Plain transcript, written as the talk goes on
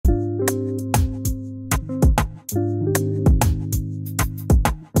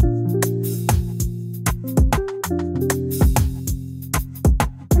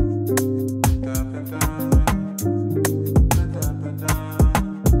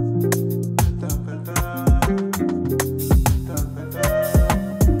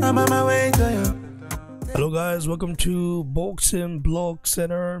guys, welcome to Boxing Blog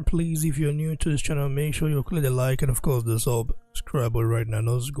Center. Please, if you're new to this channel, make sure you click the like and of course the subscribe button right now.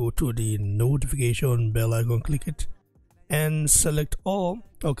 Let's go to the notification bell icon, click it and select all.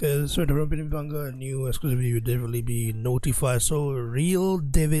 Okay, so if I'm a new exclusive video, you'll definitely be notified. So real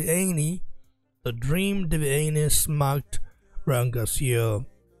Devin Haney, the dream Devin Haney smacked Garcia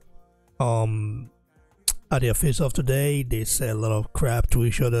at their face-off today. They said a lot of crap to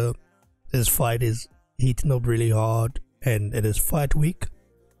each other. This fight is heating up really hard, and it is fight week,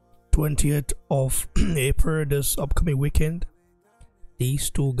 20th of April, this upcoming weekend.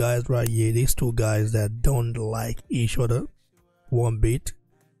 These two guys right here, these two guys that don't like each other one bit,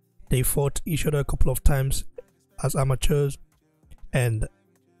 they fought each other a couple of times as amateurs, and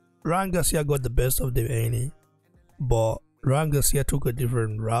Garcia got the best of Devin Haney, but Garcia took a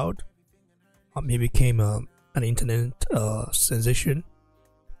different route. He became an internet sensation.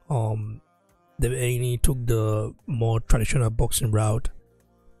 Devin Haney took the more traditional boxing route,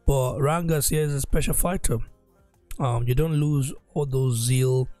 but Garcia is a special fighter. You don't lose all those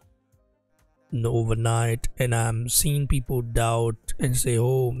zeal overnight, and I'm seeing people doubt and say,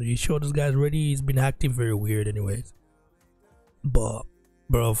 "Oh, you sure this guy's ready? He's been acting very weird, anyways." But,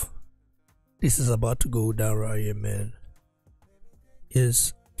 bruv, this is about to go down right here, man.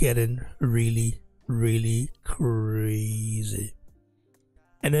 It's getting really, really crazy.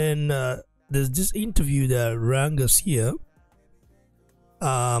 And then there's this interview that Garcia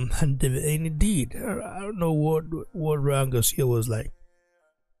and Devin Haney did. I don't know what Garcia was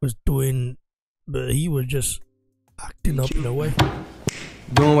doing, but he was just acting up in a way.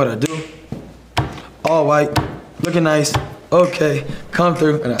 Doing what I do. All white, looking nice. Okay, come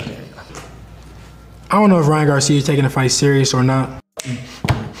through. I don't know if Garcia is taking the fight serious or not.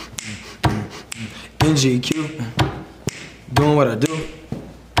 NGQ, doing what I do.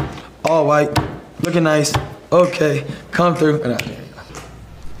 All white, looking nice. Okay, come through. I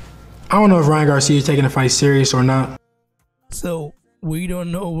don't know if Garcia is taking the fight serious or not. So we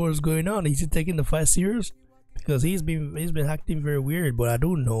don't know what's going on. Is he taking the fight serious? Because he's been acting very weird. But I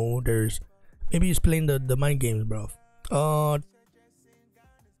do know maybe he's playing the mind games, bro.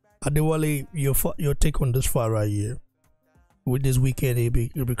 Adewale, your take on this fight right here. With this weekend,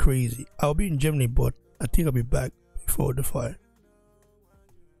 it'll be crazy. I'll be in Germany, but I think I'll be back before the fight.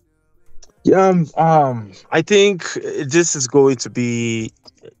 Yeah, I think this is going to be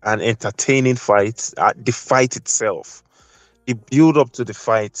an entertaining fight. The fight itself, the build up to the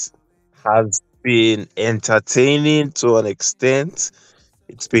fight has been entertaining to an extent.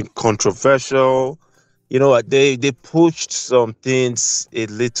 It's been controversial. You know, they pushed some things a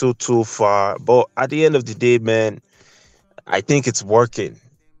little too far, but at the end of the day, man, I think it's working.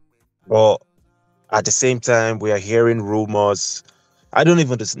 But at the same time, we are hearing rumors. I don't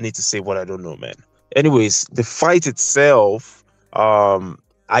even need to say what I don't know, man. Anyways, the fight itself,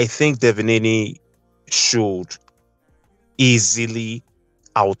 I think Devin Haney should easily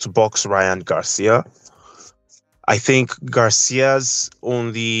outbox Garcia. I think Garcia's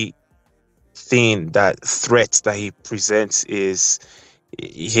only threat that he presents is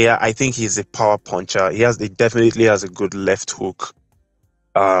here. I think he's a power puncher. He definitely has a good left hook.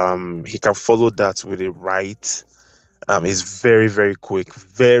 He can follow that with a right. He's very, very quick,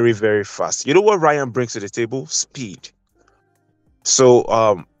 very, very fast. You know what Ryan brings to the table? Speed. So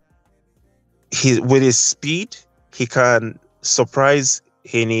with his speed, he can surprise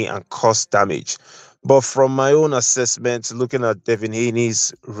Haney and cause damage. But from my own assessment, looking at Devin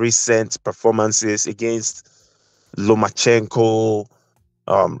Haney's recent performances against Lomachenko,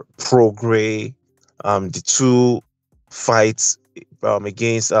 Prograis, the two fights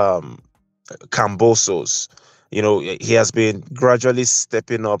against Cambosos, you know, he has been gradually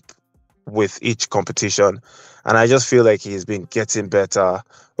stepping up with each competition, and I just feel like he's been getting better.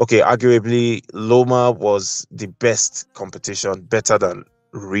 Okay, arguably Loma was the best competition, better than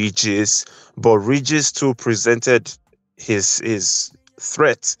Regis, but Regis too presented his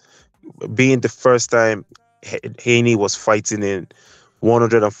threat, being the first time Haney was fighting in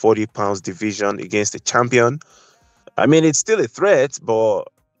 140 pounds division against a champion. I mean, it's still a threat, but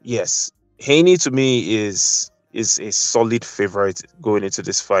yes, Haney to me is a solid favorite going into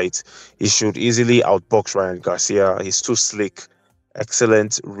this fight. He should easily outbox Garcia. He's too slick,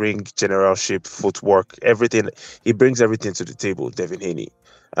 excellent ring generalship, footwork, everything. He brings everything to the table, Devin Haney.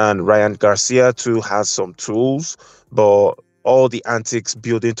 And Garcia too has some tools, but all the antics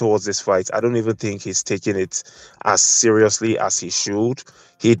building towards this fight, I don't even think he's taking it as seriously as he should.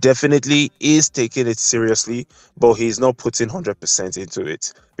 He definitely is taking it seriously, but he's not putting 100% into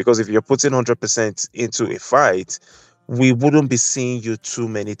it. Because if you're putting 100% into a fight, we wouldn't be seeing you too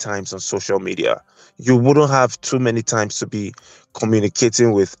many times on social media. You wouldn't have too many times to be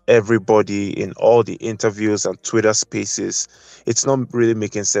communicating with everybody in all the interviews and Twitter spaces. It's not really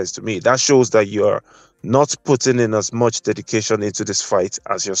making sense to me. That shows that you're not putting in as much dedication into this fight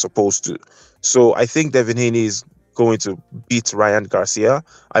as you're supposed to. So I think Devin Haney is going to beat Ryan Garcia.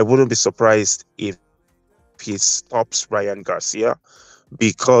 I wouldn't be surprised if he stops Ryan Garcia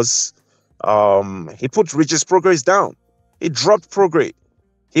because he put Regis Progress down. He dropped Progress.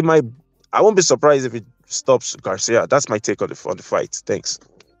 He might. I won't be surprised if he stops Garcia. That's my take on the fight. Thanks.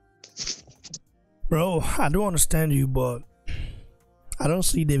 Bro, I don't understand you, but I don't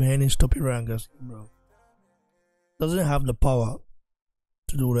see Devin Haney stopping Ryan Garcia, bro. Doesn't have the power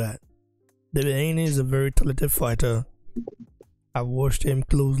to do that. Devin Haney is a very talented fighter. I've watched him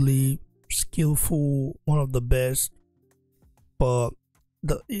closely, skillful, one of the best, but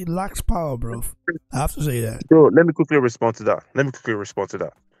he lacks power, bro. I have to say that. Bro, let me quickly respond to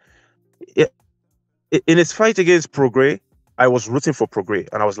that. Yeah, in his fight against Progress, I was rooting for Progress,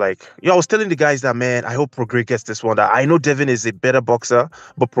 and I was like, I was telling the guys that, man, I hope Progress gets this one. That I know Devin is a better boxer,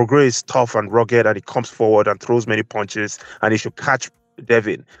 but Progress is tough and rugged, and he comes forward and throws many punches, and he should catch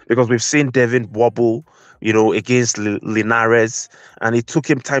Devin, because we've seen Devin wobble, against Linares, and it took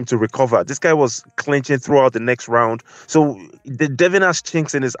him time to recover. This guy was clinching throughout the next round, so the Devin has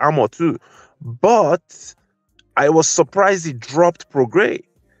chinks in his armor too. But I was surprised he dropped Progress.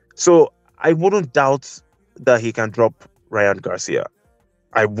 So I wouldn't doubt that he can drop Ryan Garcia.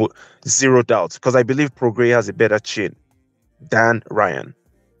 I would, zero doubt, because I believe Progress has a better chin than Ryan.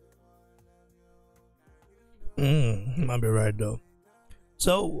 You might be right though.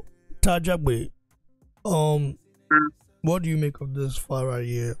 So, Tajabwe, what do you make of this fight right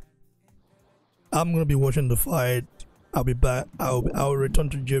here? I'm gonna be watching the fight. I'll be back. I'll return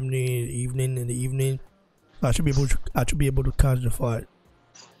to Germany in the evening. I should be able to catch the fight.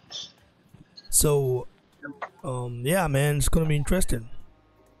 So, yeah, man, it's gonna be interesting.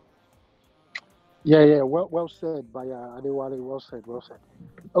 Yeah. Well said by Adewale. Well said.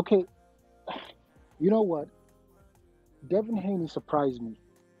 Okay, you know what? Devin Haney surprised me.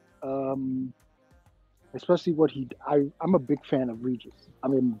 Especially what I'm a big fan of Regis.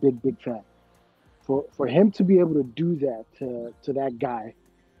 I'm a big fan. For him to be able to do that to that guy,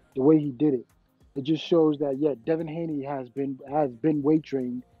 the way he did it, it just shows that Devin Haney has been weight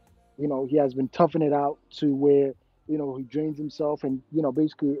trained. He has been toughing it out to where he drains himself, and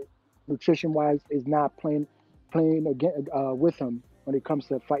basically nutrition wise is not playing again with him when it comes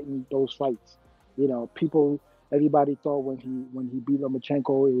to fighting those fights. Everybody thought when he beat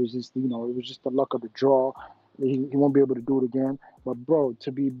Lomachenko, it was just the luck of the draw. He won't be able to do it again. But bro,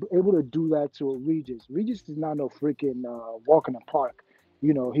 to be able to do that to Regis is not no freaking walk in the park. He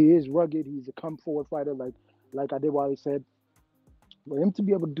is rugged. He's a come forward fighter, like Adewale said. For him to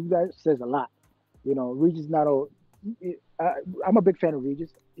be able to do that says a lot. Regis not a. I'm a big fan of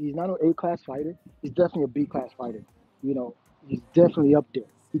Regis. He's not an A-class fighter. He's definitely a B-class fighter. He's definitely up there.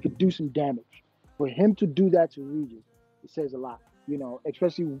 He could do some damage. For him to do that to Regis, it says a lot.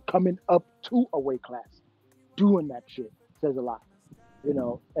 Especially coming up to a weight class, doing that shit says a lot.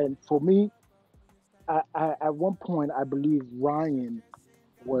 And for me, at one point I believe Ryan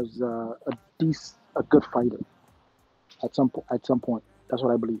was a good fighter. At some point, that's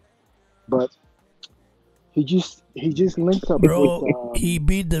what I believe. But he just linked up. Bro, with, he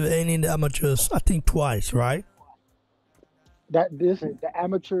beat any in the amateurs, I think twice, right? The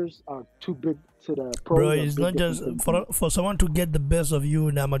amateurs are too big to the pros. Bro, it's not just for someone to get the best of you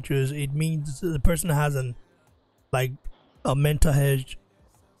in amateurs. It means the person has a mental edge,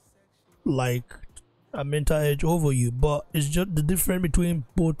 over you. But it's just the difference between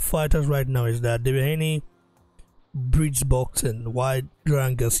both fighters right now is that Devin Haney breeds boxing, while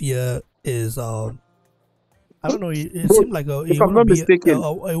Ryan Garcia is I don't know. It seems like if I'm not mistaken,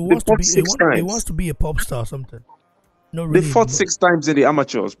 he wants to be a pop star or something. No, really, they fought 6 times in the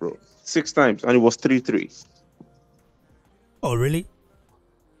amateurs, bro. 6 times, and it was 3-3. Oh, really?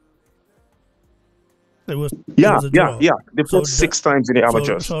 It was yeah. They So fought 6 times in the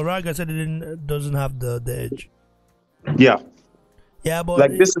amateurs. So Raga said doesn't have the edge. Yeah, Yeah, but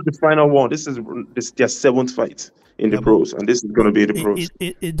this is the final one. This is their 7th fight in the pros, and this is gonna be the pros.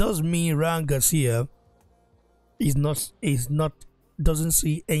 It does mean Ryan Garcia doesn't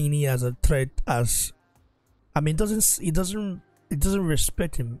see Haney as a threat. It doesn't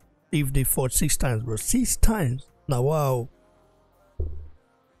respect him if they fought 6 times, bro. 6 times. Now, wow.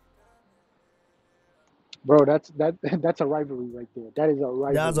 Bro, that's a rivalry right there. That is a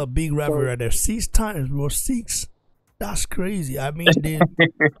rivalry. That's a big rivalry right there. 6 times, bro. 6. That's crazy. I mean,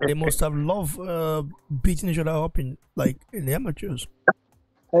 they must have loved beating each other up in like in the amateurs.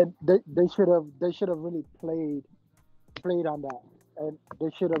 And they should have really played on that, and they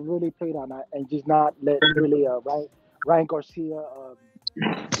should have really played on that, and just not let really Ryan Garcia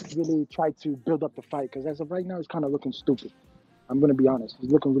really try to build up the fight, because as of right now, it's kind of looking stupid. I'm gonna be honest, he's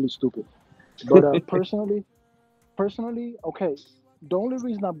looking really stupid. But personally, okay. The only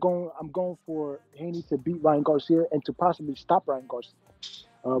reason I'm going for Haney to beat Ryan Garcia and to possibly stop Ryan Garcia.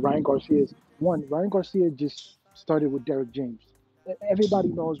 Ryan Garcia is one. Ryan Garcia just started with Derek James. Everybody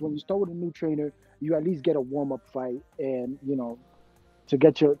knows when you start with a new trainer, you at least get a warm up fight, and to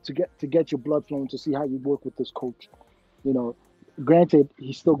get your blood flowing to see how you work with this coach. You know, granted,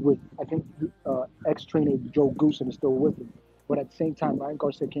 he's still with, I think, ex trainer Joe Goosen is still with him, but at the same time, Ryan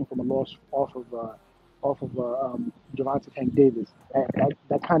Garcia came from a loss off of Gervonta Tank Davis. And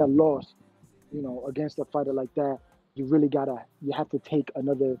that kind of loss, against a fighter like that, you have to take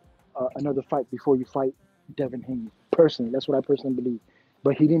another fight before you fight Devin Haney. Personally, that's what I personally believe.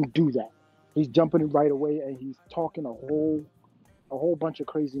 But he didn't do that. He's jumping it right away, and he's talking a whole bunch of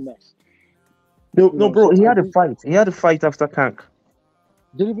crazy mess. No, bro. So He I had a think, fight. He had a fight after Tank.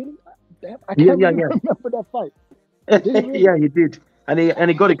 did he really? Damn, I Yeah, can't yeah, really yeah. remember that fight. Did he really? Yeah, he did. And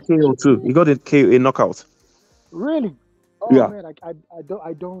he got a KO too. He got a KO, a knockout. Really? Oh Yeah. man, I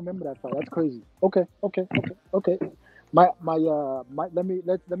don't remember that fight. That's crazy. Okay. Let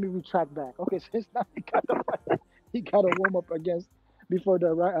me retract back. Okay, so it's not he got the fight. He got a warm up against before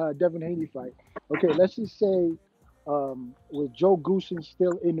the Devin Haney fight. Okay, let's just say with Joe Goosen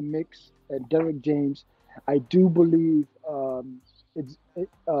still in the mix and Derek James, I do believe it's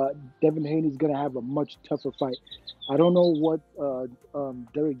Devin Haney's gonna have a much tougher fight. I don't know what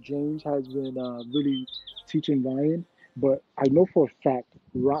Derek James has been really teaching Ryan, but I know for a fact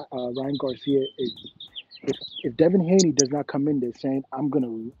Ryan Garcia is. If Devin Haney does not come in there saying I'm gonna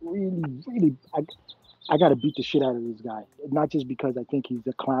really, really, I gotta beat the shit out of this guy, not just because I think he's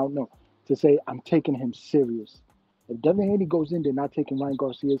a clown. No, to say I'm taking him serious. If Devin Haney goes in there not taking Ryan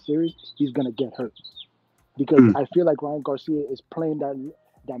Garcia serious, he's gonna get hurt, because Mm. I feel like Ryan Garcia is playing that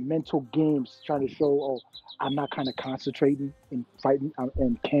mental games, trying to show, oh, I'm not kind of concentrating in fighting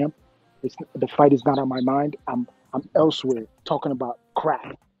in camp. The fight is not on my mind. I'm elsewhere talking about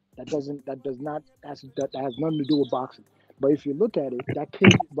crap. That has nothing to do with boxing. But if you look at it, that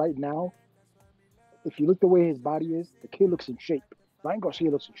kid right now, if you look the way his body is, the kid looks in shape. Ryan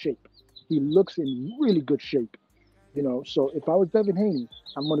Garcia looks in shape. He looks in really good shape. So if I was Devin Haney,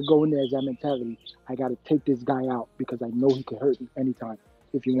 I'm gonna go in there as that mentality. I gotta take this guy out because I know he can hurt me anytime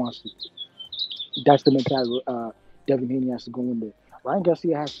if he wants to. That's the mentality Devin Haney has to go in there. Ryan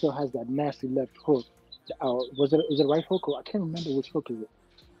Garcia still has that nasty left hook. Is it a right hook, or I can't remember which hook is it.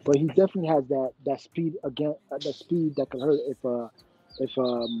 But he definitely has that speed again, that speed that can hurt if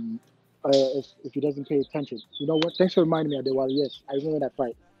if he doesn't pay attention. You know what? Thanks for reminding me of that. Well, yes, I remember that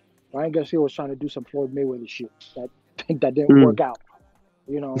fight. Ryan Garcia was trying to do some Floyd Mayweather shit that didn't Mm. work out.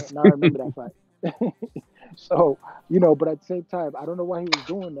 Now I remember that fight. So, but at the same time, I don't know why he was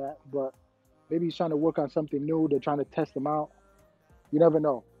doing that, but maybe he's trying to work on something new. They're trying to test him out. You never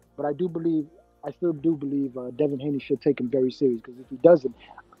know. But I still do believe Devin Haney should take him very serious, because if he doesn't,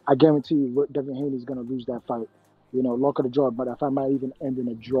 I guarantee you Devin Haney is going to lose that fight. Luck of the draw, but if I might even end in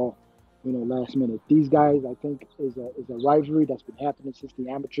a draw, last minute. These guys, I think, is a rivalry that's been happening since the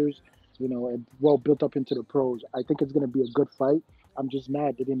amateurs, and well built up into the pros. I think it's going to be a good fight. I'm just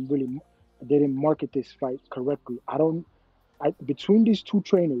mad they didn't market this fight correctly. Between these two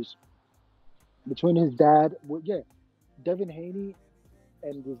trainers, between his dad, Devin Haney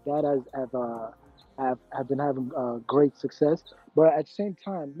and his dad have been having great success. But at the same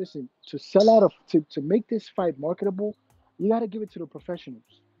time, listen, to sell out to make this fight marketable, you got to give it to the professionals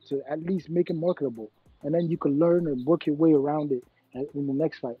to at least make it marketable, and then you can learn and work your way around it in the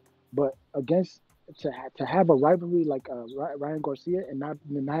next fight. But to have a rivalry like Ryan Garcia and not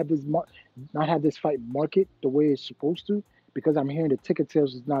have this fight market the way it's supposed to, because I'm hearing the ticket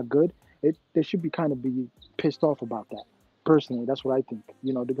sales is not good. They should be kind of be pissed off about that. Personally, that's what I think.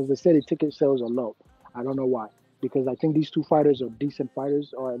 Because they say the ticket sales are low. I don't know why. Because I think these two fighters are decent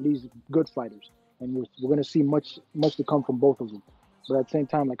fighters, or at least good fighters, and we're going to see much to come from both of them. But at the same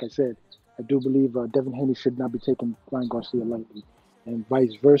time, like I said, I do believe Devin Haney should not be taking Ryan Garcia lightly, and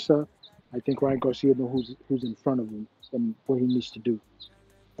vice versa. I think Ryan Garcia knows who's in front of him and what he needs to do.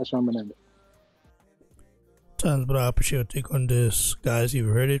 That's what I'm going to end it. Thanks, but I appreciate your take on this, guys.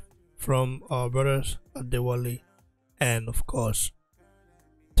 You've heard it from our brothers at Dewali and, of course,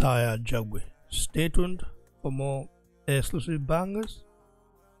 Taya Jagwe. Stay tuned for more exclusive bangers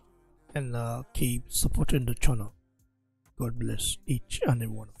and keep supporting the channel. God bless each and every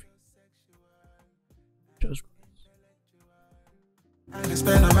one of you. Just I can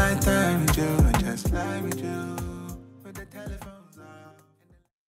spend all my time with you, just lie with you with the telephone.